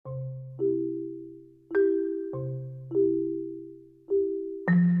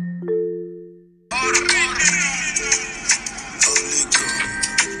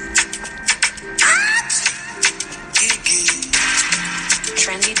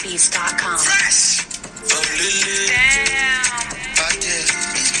trendybeats.com. Fresh. Damn.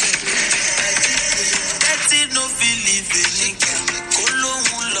 Betty no believe in Kolo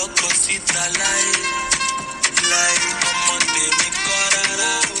loco sita like Mama me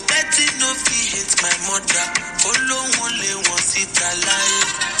korara. Betty no fi hate my mother. Kolo le won sita like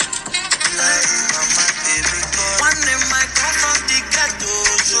Mama me korara. One day my come from the ghetto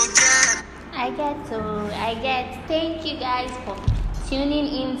so get. I get. Thank you guys for tuning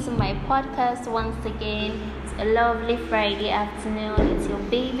in to my podcast once again. It's a lovely Friday afternoon. It's your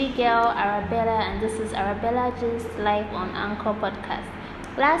baby girl Arabella, and this is Arabella Just live on Anchor Podcast.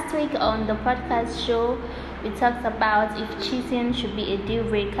 Last week on the podcast show, we talked about if cheating should be a deal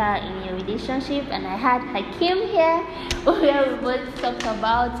breaker in your relationship, and I had Hakim here where we both talked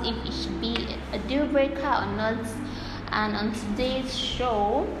about if it should be a deal breaker or not. And on today's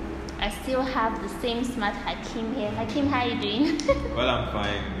show, I still have the same smart Hakim here. Hakim, how are you doing? Well, I'm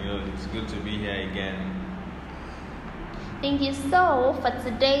fine. It's good to be here again. Thank you. So, for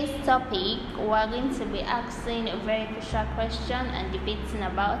today's topic, we're going to be asking a very crucial question and debating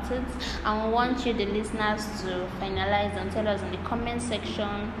about it. And we want you, the listeners, to finalize and tell us in the comment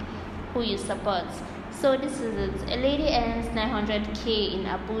section who you support. So, this is it. A lady earns 900k in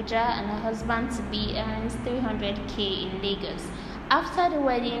Abuja and her husband-to-be earns 300k in Lagos. After the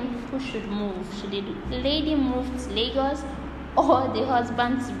wedding, who should move? Should the lady move to Lagos or the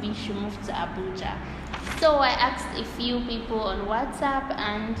husband-to-be should move to Abuja? So I asked a few people on WhatsApp,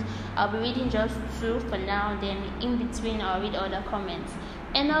 and I'll be reading just two for now, then in between I'll read other comments.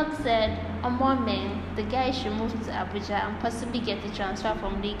 Enoch said, men, the guy should move to Abuja and possibly get a transfer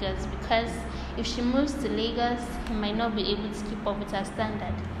from Lagos, because if she moves to Lagos, he might not be able to keep up with her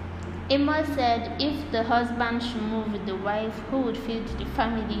standard. Emma said, if the husband should move with the wife, who would feed the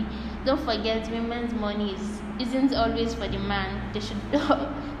family? Don't forget, women's money isn't always for the man. They should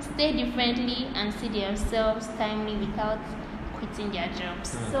stay differently and see themselves timely without quitting their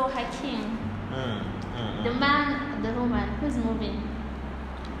jobs. So, Hakim, the man, the woman, who's moving?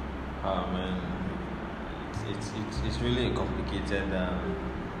 Oh man, it's really a complicated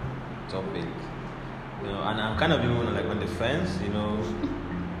topic, and I'm kind of even like on the fence,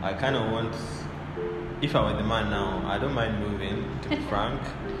 I kind of want, if I were the man now, I don't mind moving, to be frank.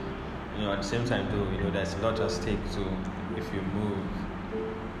 At the same time though, there's a lot at stake too if you move.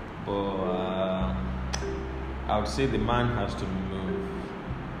 But I would say the man has to move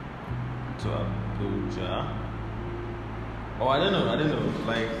to Abuja. Oh, I don't know,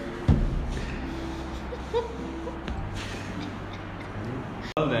 like.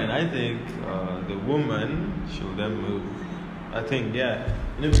 Well then, I think the woman should then move. I think, yeah.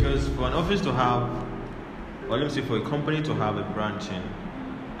 Because for an office to have, or let me say for a company to have a branch in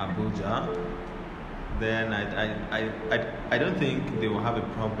Abuja, then I don't think they will have a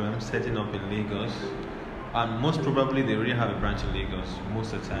problem setting up in Lagos. And most probably they already have a branch in Lagos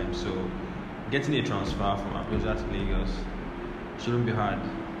most of the time. So getting a transfer from Abuja to Lagos shouldn't be hard.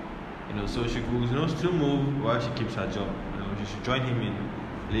 So she could still move while she keeps her job. She should join him in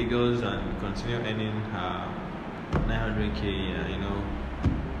Lagos and continue earning her 900k.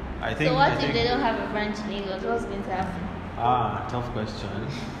 I think. So what if they don't have a branch in Lagos? What's going to happen? Tough question.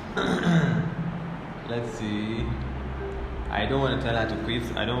 Let's see. I don't want to tell her to quit.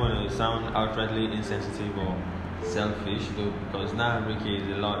 I don't want to sound outrightly insensitive or selfish, though, because 900k is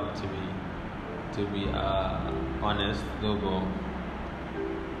a lot to be honest, though. But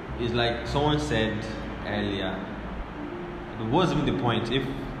it's like someone said earlier. What's even the point if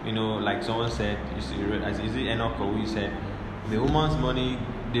like someone said, is it Enoch or who said, the woman's money,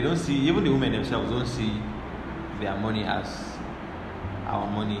 they don't see, even the women themselves don't see their money as our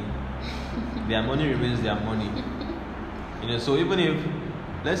money. Their money remains their money. So even if,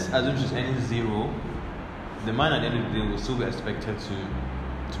 let's assume she's earning zero, the man at the end of the day will still be expected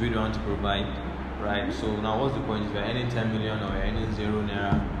to be the one to provide, right? So now what's the point if you're earning 10 million or you're earning 0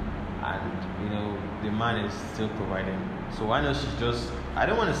 naira and the man is still providing? So why not she just, I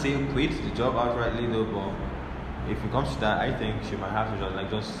don't want to say quit the job outrightly though, but if it comes to that, I think she might have to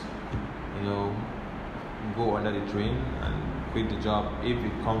just go under the drain and quit the job. If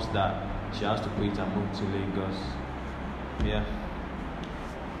it comes to that, she has to quit and move to Lagos. Yeah.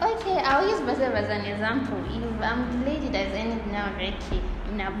 Okay, I'll use myself as an example. If I'm the lady that's earning now 900k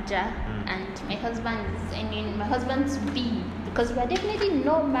in Abuja, and my husband to be, because we are definitely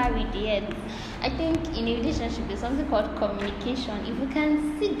not married yet. I think in a relationship there's something called communication. If we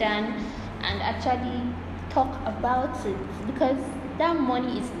can sit down and actually talk about it, because that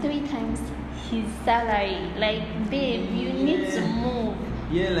money is 3 times his salary. Like, babe, you need to move.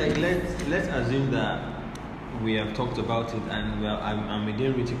 Yeah, like let's assume that we have talked about it, and I'm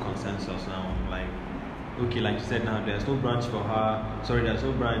within reaching consensus now. Like, okay, like you said, now there's no branch for her. Sorry, there's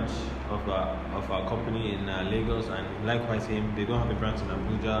no branch of our company in Lagos, and likewise him. They don't have a branch in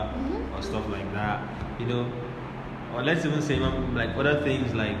Abuja or stuff like that. Or let's even say like other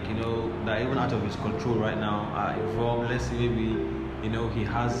things like that are even out of his control right now are involved. Let's say maybe he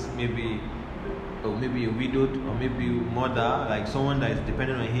has maybe a widowed or maybe mother, like someone that is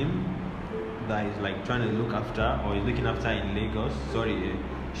dependent on him, that is like trying to look after or is looking after in Lagos.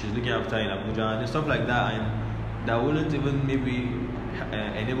 She's looking after in Abuja and stuff like that, and that wouldn't even maybe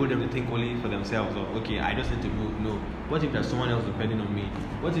enable them to think only for themselves or okay, I just need to move. No, what if there's someone else depending on me?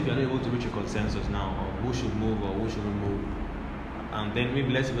 What if you're not able to reach a consensus now of who should move or who shouldn't move? And then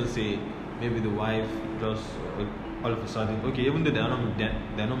maybe let's even say maybe the wife just all of a sudden, okay, even though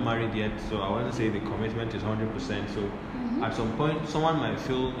they're not married yet, so I wouldn't say the commitment is 100%. So at some point, someone might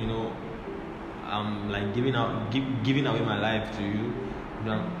feel, I'm like giving away my life to you.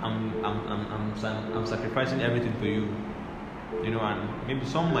 I'm sacrificing everything for you. And maybe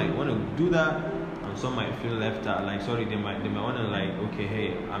some might want to do that, and some might feel left out. Like, sorry, they might want to like, okay,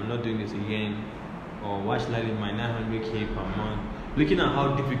 hey, I'm not doing this again, or why should I leave my 900k per month? Looking at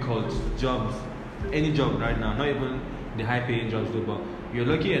how difficult jobs, any job right now, not even the high-paying jobs, though, but you're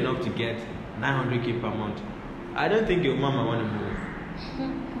lucky enough to get 900k per month. I don't think your mom might want to move.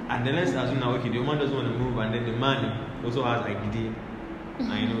 And then let's assume now, okay, the woman doesn't want to move, and then the man also has IDD.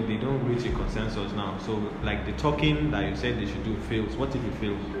 And they don't reach a consensus now. So like the talking that you said they should do fails. What if it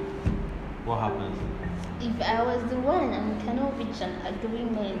fails? What happens? If I was the one and cannot reach an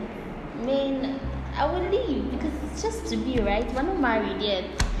agreement, I would leave because it's just to be, right? We're not married yet.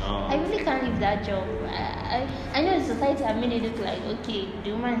 No. I really can't leave that job. I know in society I've made it look like, okay,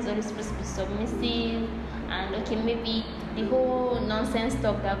 the woman is always supposed to be submissive, and okay, maybe the whole nonsense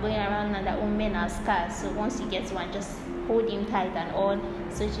talk that going around and that all men are scarce. So once you get one, just hold him tight and all.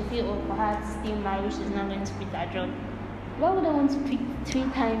 So she feel, oh, for her to still marry, she's not going to quit that job. Why would I want to pick 3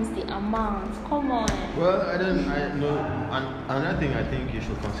 times the amount? Come on. Well, I know. Another thing I think you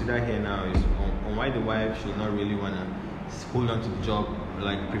should consider here now is on why the wife should not really want to hold on to the job,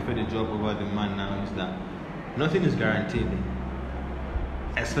 like prefer the job over the man now, is that nothing is guaranteed.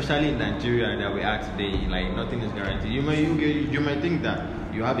 Especially in Nigeria that we are today, like nothing is guaranteed. You might think that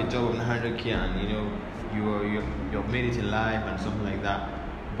you have a job of 900k and you've made it in life and something like that.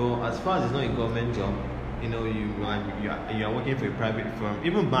 But as far as it's not a government job, you are working for a private firm.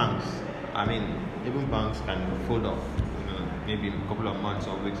 Even banks can fold off, maybe a couple of months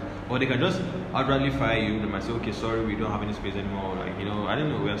or weeks, or they can just outrightly fire you. They might say, okay, sorry, we don't have any space anymore. Like, I don't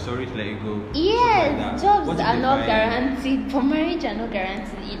know, we are sorry to let you go. Yes, like jobs are not guaranteed. For marriage, are not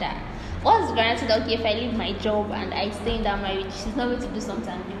guaranteed either. What's guaranteed? Okay, if I leave my job and I stay in that marriage, she's not going to do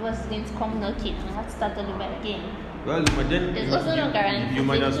something. Divorce is going to come knocking, and I have to start all over again. Well, but then there's also no guarantee. You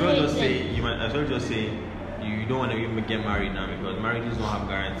might as well just say you don't want to even get married now because marriages don't have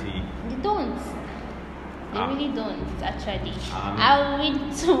guarantee. They don't. They really don't, actually. I'll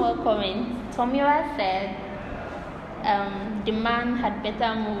read 2 more comments. Tomira said, the man had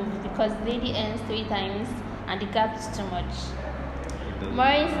better move because the lady earns 3 times and the gap is too much.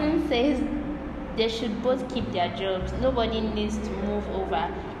 Morrison says they should both keep their jobs. Nobody needs to move over.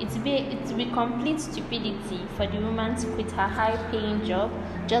 It will be complete stupidity for the woman to quit her high-paying job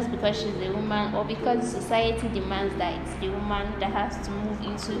just because she's a woman, or because society demands that it's the woman that has to move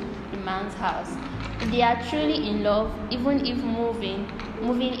into the man's house. If they are truly in love, even if moving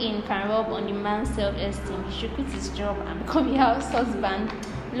in can rub on the man's self-esteem, he should quit his job and become a house husband.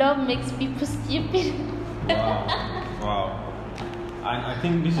 Love makes people stupid. Wow. And I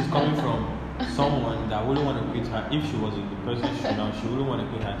think this is coming from someone that wouldn't want to quit her. If she was the person she wouldn't want to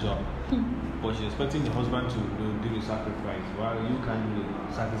quit her job. But she's expecting the husband to do the sacrifice, while you can do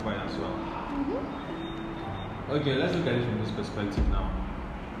the sacrifice as well. Okay, let's look at it from this perspective now.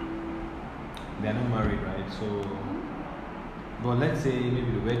 They are not married, right? So, but let's say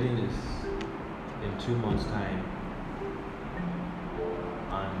maybe the wedding is in 2 months' time,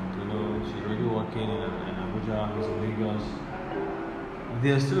 and she's already working in Abuja, he's in Lagos.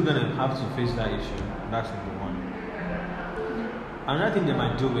 They're still gonna have to face that issue. That's number one. Another thing they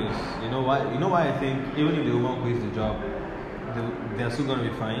might do is, why I think even if the woman quits the job, they're still gonna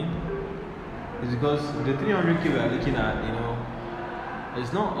be fine. It's because the 300k we are looking at,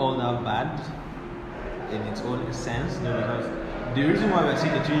 it's not all that bad in its own sense, because the reason why we're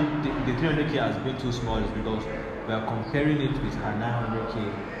seeing the 300k has been too small is because we are comparing it with her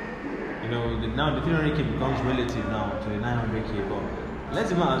 900k. Now the 300k becomes relative now to the 900k, but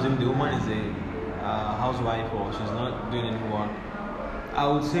let's even assume the woman is a housewife or she's not doing any work. I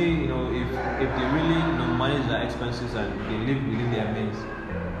would say, if they really manage their expenses and they live within their means,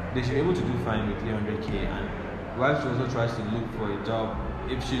 they should be able to do fine with 300k. And while she also tries to look for a job,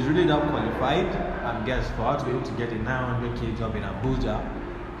 if she's really that qualified, and guess for her to be able to get a 900k job in Abuja,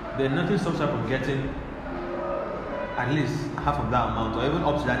 then nothing stops her from getting at least half of that amount, or even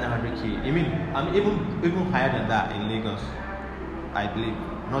up to that 900k. I'm even higher than that in Lagos. I believe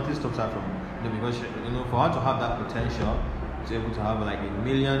nothing stops her from, because for her to have that potential to be able to have like ₦1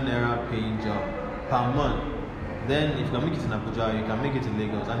 million paying job per month, then if you can make it in Abuja, you can make it in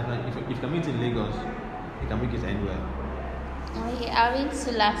Lagos, and if you can make it in Lagos, you can make it anywhere. Okay, I'll read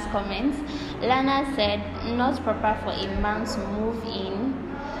two last comments. Lana said, not proper for a man to move in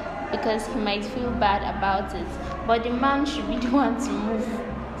because he might feel bad about it, but the man should be the one to move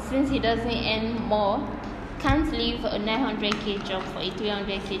since he doesn't earn more. Can't leave a 900k job for a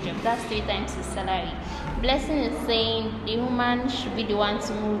 300k job. That's 3 times his salary. Blessing is saying the woman should be the one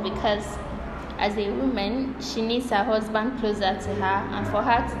to move because as a woman, she needs her husband closer to her, and for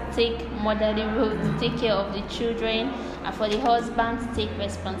her to take motherly role, to take care of the children, and for the husband to take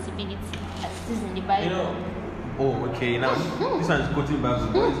responsibility, as it is in the Bible. Okay, now this one is quoting Bible,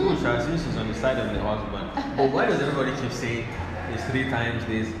 but it's good since she's on the side of the husband. But why does everybody keep saying it's 3 times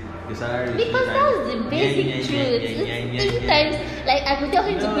this? The salary is because that's the basic truth. It's 3 times. Like I could tell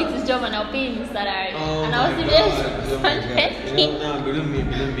him to quit his job and I'll pay him his salary, and I'll see this. No, believe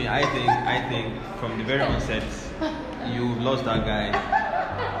me. I think from the very onset, you've lost that guy.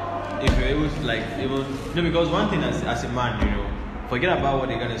 If you're able to because one thing as a man, forget about what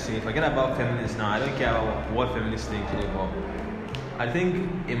they're gonna say. Forget about feminists now. I don't care about what feminists think today, but I think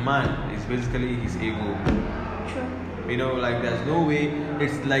a man is basically his ego. True. There's no way.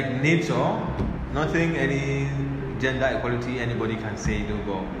 It's like nature. Nothing any gender equality anybody can say don't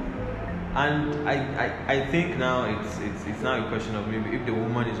go. And I think now it's now a question of maybe if the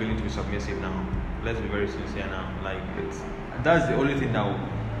woman is willing to be submissive now. Let's be very sincere now. That's the only thing that will,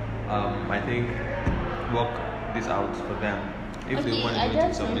 I think work this out for them. If the woman is willing to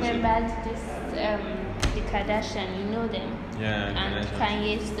be submissive. I just remembered this the Kardashian, you know them. Yeah. And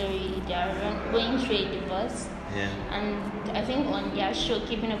Kanye's story, they are going through a divorce. Yeah. And I think on their show,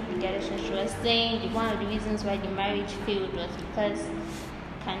 Keeping Up with the Kardashians, she was saying one of the reasons why the marriage failed was because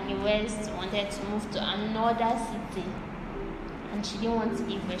Kanye West wanted to move to another city, and she didn't want to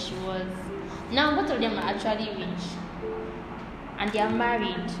leave where she was. Now both of them are actually rich, and they are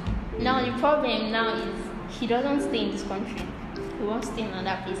married. Now the problem now is he doesn't stay in this country. He wants to stay in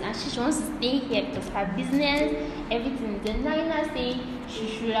another place, and she wants to stay here because her business, everything. Then now you're not saying she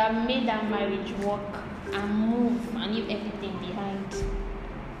should have made that marriage work and move and leave everything behind.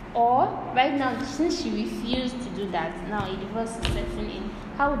 Or right now, since she refused to do that, now a divorce is setting in.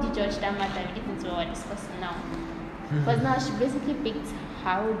 How would you judge that matter? We get into what we're discussing now. Because now she basically picked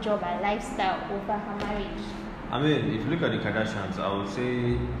her own job and lifestyle over her marriage. If you look at the Kardashians, I would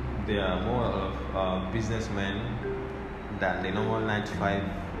say they are more of businessmen than the normal 9-to-5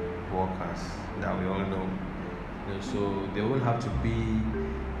 workers that we all know. So they won't have to be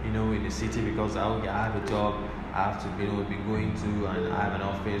in the city because I have a job, I have to be going to, and I have an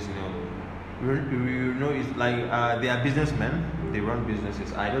office. It's like they are businessmen. They run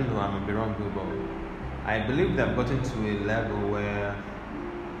businesses. I don't know. I might be wrong, but I believe they've gotten to a level where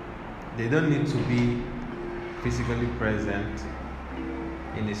they don't need to be physically present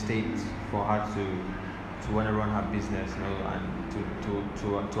in the state for her to want to run her business, and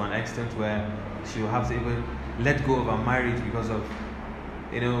to an extent where she will have to even let go of her marriage because of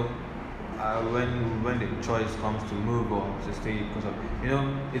when the choice comes to move or to stay, because of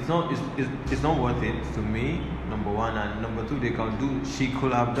it's not worth it to me, number one, and number two, she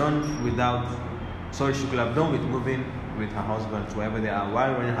could have done with moving with her husband to wherever they are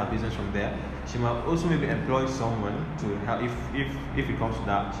while running her business from there. She might also maybe employ someone to help if it comes to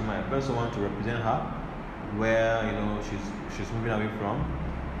that. She might employ someone to represent her where she's moving away from.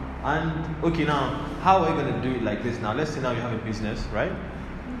 And okay, now how are you going to do it like this? Now let's say now you have a business, right?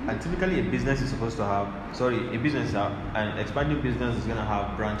 And typically a business is supposed to have an expanding business is going to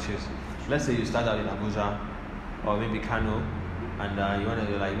have branches. Let's say you start out in Abuja or maybe Kano, and you want to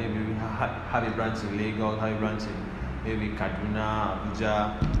maybe have a branch in Lagos, have a branch in maybe Kaduna,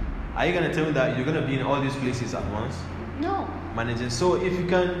 Abuja. Are you going to tell me that you're going to be in all these places at once? No. Managing. So if you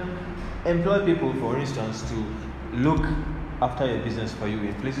can employ people, for instance, to look after your business for you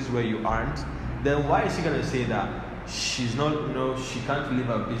in places where you aren't, then why is she going to say that she's not, she can't leave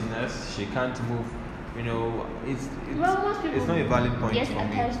her business, she can't move, it's not a valid point yes, for me.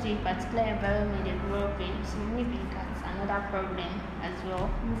 Yes, attached to a particular environment they grew up in, so maybe that's another problem as well.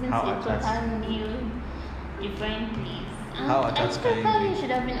 Since it's a total new, different place. How attached can probably you be?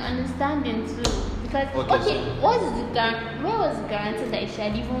 should have been understanding too. Because Okay, where was the guarantee that if she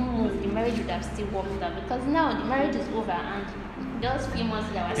had even moved, the marriage would have still worked out? Because now the marriage is over and just few months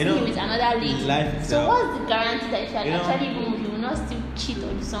later, we're seeing him with another lady. life So itself- what's the guarantee that if she had You know, actually even moved, he will not still cheat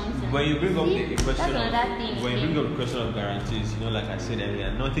or do something? When you bring up See, the question that's another thing. when you bring up the question of guarantees, like I said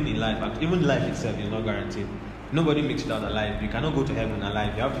earlier, nothing in life, even life itself, is not guaranteed. Nobody makes it out alive. You cannot go to heaven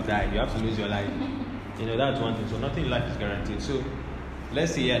alive. You have to die. You have to lose your life. That's one thing. So nothing in life is guaranteed. So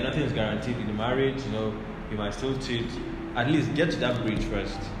let's say nothing is guaranteed in the marriage. You might still cheat. At least get to that bridge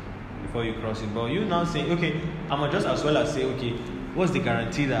first before you cross it. But you now saying, okay, I'm just as well as say, okay, what's the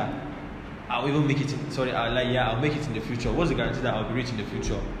guarantee that I'll even make it? I'll make it in the future. What's the guarantee that I'll be rich in the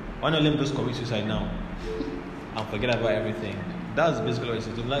future? Why not let me just commit suicide now and forget about everything? That's basically what it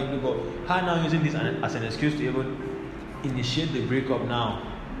is. But her now using this as an excuse to even initiate the breakup now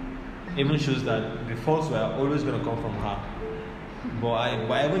even shows that the faults were always going to come from her. But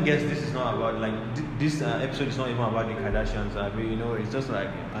I even guess this is not about this episode is not even about the Kardashians. It's just like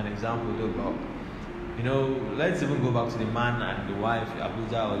an example though. But let's even go back to the man and the wife,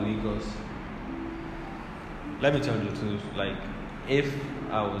 Abuja or Lagos. Let me tell you the truth. If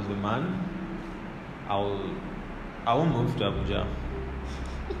I was the man, I won't move to Abuja.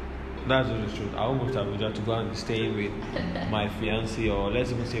 That's the truth. I won't move to Abuja to go and stay with my fiancé, or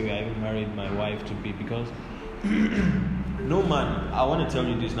let's even say we are even married, my wife to be, because no man. I want to tell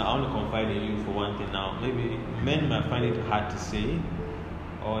you this now. I want to confide in you for one thing now. Maybe men might find it hard to say,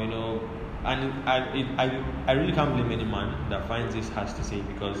 or and I really can't blame any man that finds this hard to say,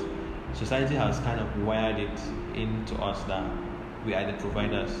 because society has kind of wired it into us that we are the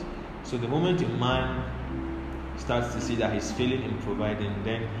providers. So the moment a man starts to see that he's failing in providing,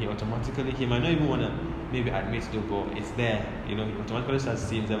 then he might not even want to maybe admit it, but it's there. He automatically starts to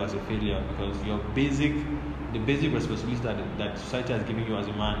see himself as a failure, because the basic responsibility that society has given you as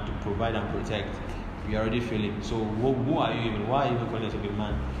a man to provide and protect, you're already failing. So who are you even? Why are you even calling yourself a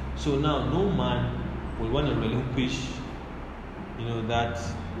man? So now no man will want to relinquish that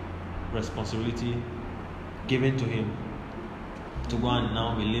responsibility given to him to go and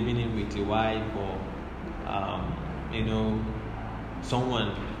now be living in with a wife or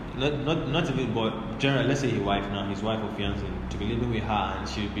someone, not even, but generally, let's say his wife or fiance, to be living with her and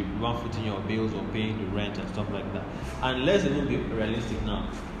she'll be one footing your bills or paying the rent and stuff like that. And let's even be realistic now.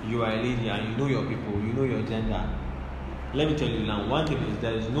 You are a lady and you know your people, you know your gender. Let me tell you now, one thing is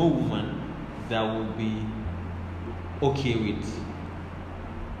there is no woman that would be okay with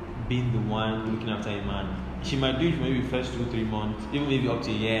being the one looking after a man. She might do it for maybe first 2-3 months, even maybe up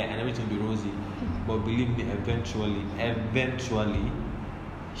to a year, and everything will be rosy. But believe me, eventually,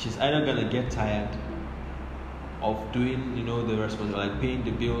 she's either gonna get tired of doing, the responsibility, like paying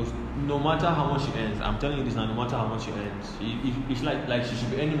the bills, no matter how much she earns. I'm telling you this now, no matter how much she earns. It's like she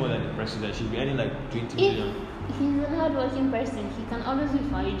should be earning more than the president. She should be earning like 20 million. If he's a hardworking person, he can always look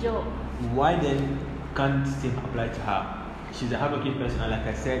for a job. Why then can't the same apply to her? She's a hardworking person, and like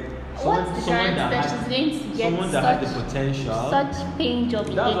I said, What's the chance that she's going to get someone that had the potential, such paying job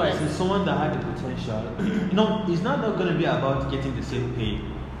in That's why I Lagos? say someone that had the potential. It's not going to be about getting the same pay.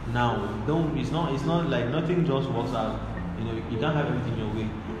 Now, it's not like nothing just works out. You can't have everything your way.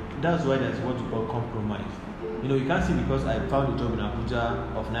 That's why there's what we call compromise. You can't see because I found a job in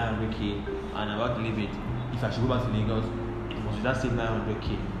Abuja of 900k and I'm about to leave it. If I should go back to Lagos, it must be that same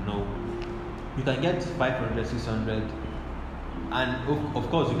 900k. No. You can get 500, 600, and of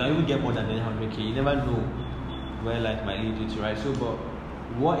course you can even get more than 900k. You never know where life might lead you to, right? So, but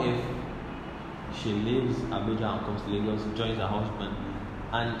what if she leaves Abuja and comes to Lagos, joins her husband,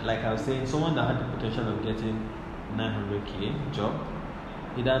 and like I was saying, someone that had the potential of getting 900k job,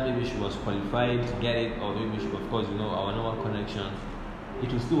 either maybe she was qualified to get it, or maybe she, of course, our normal connections,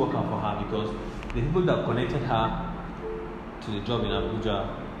 it will still work out for her, because the people that connected her to the job in Abuja,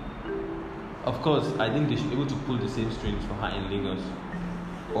 of course, I think they should be able to pull the same strings for her in Lagos.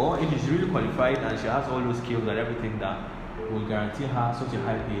 Or if she's really qualified and she has all those skills and everything that will guarantee her such a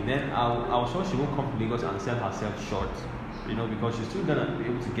high pay, then I'm sure she won't come to Lagos and sell herself short, because she's still gonna be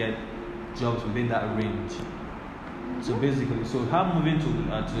able to get jobs within that range. So basically, her moving to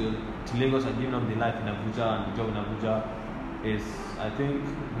Lagos and giving up the life in Abuja and the job in Abuja is, I think,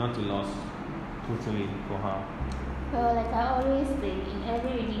 not a loss totally for her. Well, like I always say, in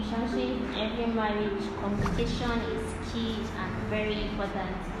every relationship, in every marriage, communication is key and very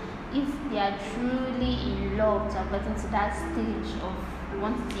important. If they are truly in love to have gotten to that stage of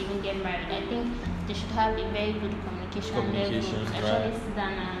wanting to even get married, I think they should have a very good communication level. Actually sit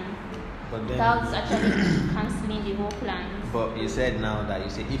down and without actually cancelling the whole plan. But you said now that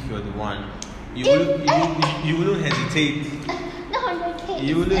if you're the one, You wouldn't hesitate. 900k.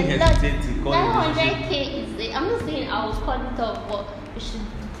 You wouldn't is a lot. hesitate to call it 900k is. I'm not saying I will call it off, but we should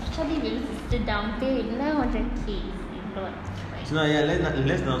actually be able to sit down, babe. 900k is a lot. Right? So now, yeah,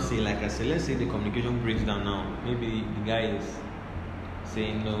 let's now say, like I said, let's say the communication breaks down now. Maybe the guy is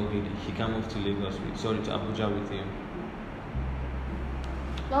saying no, he can't move to Lagos to Abuja with him.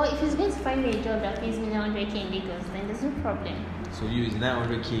 Well, if he's going to find me a job that pays me 900k in Lagos, then there's no problem. So you is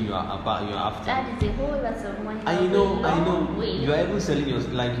 900k you're after. That is a whole lot of money. And you know, Way. you are even selling you're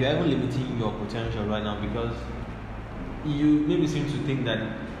even limiting your potential right now, because you maybe seem to think that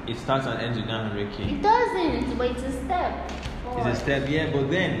it starts and ends with 900k. It doesn't, but it's a step. It's a step, yeah, but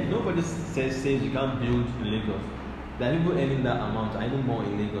then nobody says you can't build in Lagos. There are people earning that amount, I know more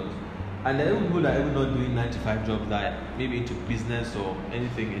in Lagos. And there are people that are even not doing 9-to-5 jobs, that maybe into business or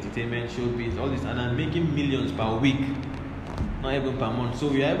anything, entertainment, showbiz, all this, and are making millions per week, not even per month.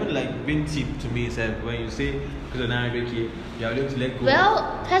 So you are even like being tipped to me, itself, when you say because of 900k, you are able to let go.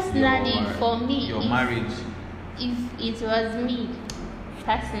 Well, personally, for me, your marriage. If it was me,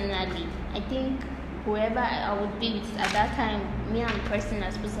 personally, I think whoever I would be with at that time, me and the person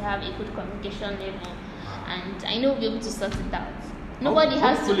are supposed to have a good communication level, and I know we'll be able to sort it out. Nobody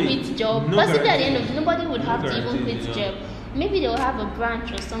has to quit job. Possibly at the end of it, nobody would have to even quit job. Maybe they'll have a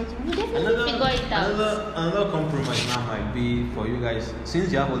branch or something. We'll definitely figure it out. Another compromise now might be for you guys,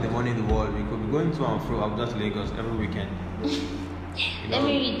 since you have all the money in the world, we could be going to and fro Abuja to Lagos every weekend. Let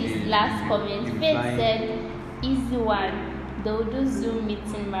me read this last comment. Faith said, easy one. They'll do Zoom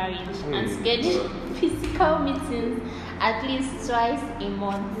meeting marriage and schedule physical meetings at least twice a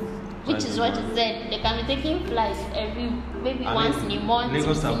month. Which is what you said. They can be taking flights once in a month.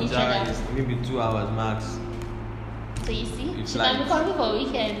 Lagos Abuja is maybe 2 hours max. So you see, she can be coming for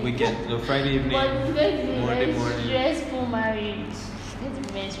weekend. So Friday evening, but it's going to be Monday morning. Stressful marriage. It's going to be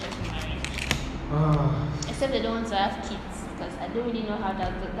very stressful marriage. Except they don't want to have kids, because I don't really know how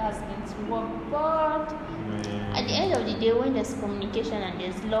that's going to work. But at the end of the day, when there's communication and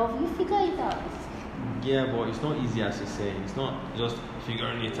there's love, you figure it out. Yeah, but it's not easy, as you say. It's not just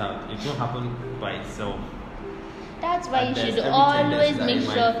figuring it out. It won't happen by itself. That's why you should always make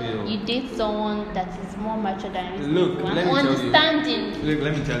sure you date someone that is more mature than you. Look,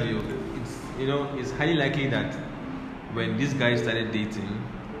 let me tell you. It's highly likely that when this guy started dating,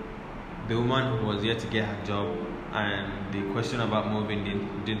 the woman was yet to get her job, and the question about moving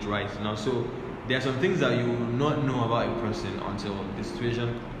didn't rise. So there are some things that you will not know about a person until the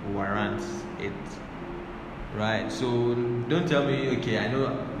situation warrants it. Right, so don't tell me, okay, I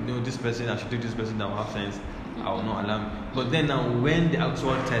know this person, I should take this person that will have sense, I will not allow me. But then now, when the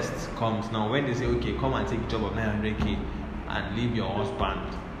actual test comes, now when they say, okay, come and take a job of 900k and leave your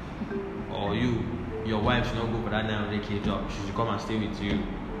husband, or your wife should not go for that 900k job, she should come and stay with you.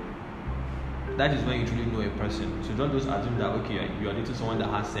 That is when you truly know a person. So don't just assume that, okay, you are dating someone that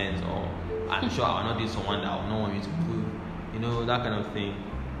has sense, or I'm sure I will not date someone that will not want me to move, that kind of thing.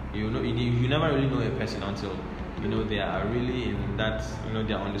 You never really know a person until they are really in that,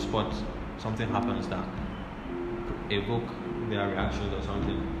 they are on the spot. Something happens that evoke their reactions or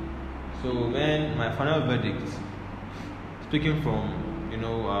something. So, man, my final verdict, speaking from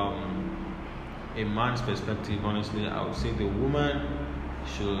a man's perspective, honestly, I would say the woman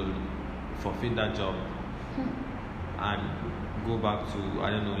should forfeit that job and go back to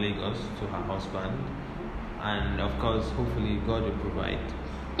Lagos, to her husband, and of course, hopefully, God will provide.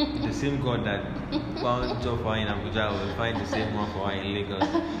 The same God that found job for her in Abuja will find the same one for her in Lagos.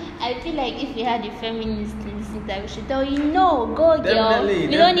 I feel like if we had a feminist listening to that, we should tell you, no, go girl. Definitely,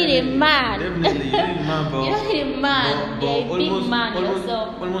 we don't need a man. Definitely, you don't need a man, but you don't need a man. But You're a big man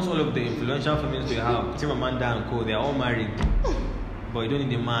yourself. Almost all of the influential feminists we have, Chimamanda and Co, they are all married. But you don't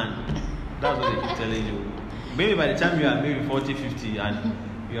need a man. That's what they keep telling you. Maybe by the time you are maybe 40, 50 and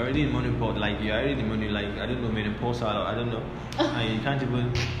you're already in menopause, menopausal, I don't know, and you can't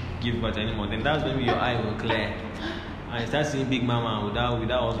even give birth anymore, then that's when your eye will clear. And you start seeing big mama without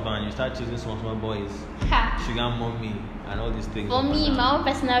husband, you start choosing small boys, sugar mommy, and all these things. For me, my own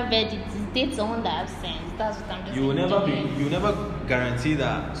personal verdict is date someone that has sense. That's what I'm just saying. You will never guarantee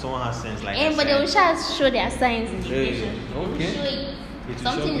that someone has sense like that. But they will just show their signs in the relationship. Okay. Show it.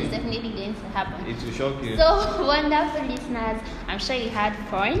 Something is definitely going to happen. It will shock you. So, wonderful listeners, I'm sure you had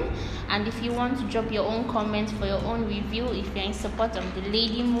fun. And if you want to drop your own comments for your own review, if you're in support of the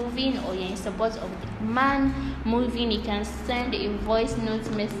lady moving or you're in support of the man moving, you can send a voice note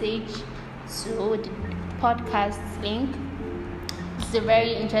message to the podcast link is a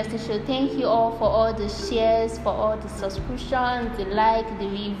very interesting show. Thank you all for all the shares, for all the subscriptions, the like, the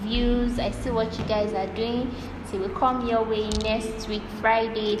reviews. I see what you guys are doing. So we'll come your way next week,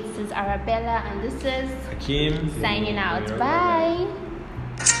 Friday. This is Arabella and this is Hakeem signing out. Bye.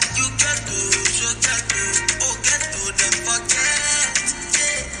 You got to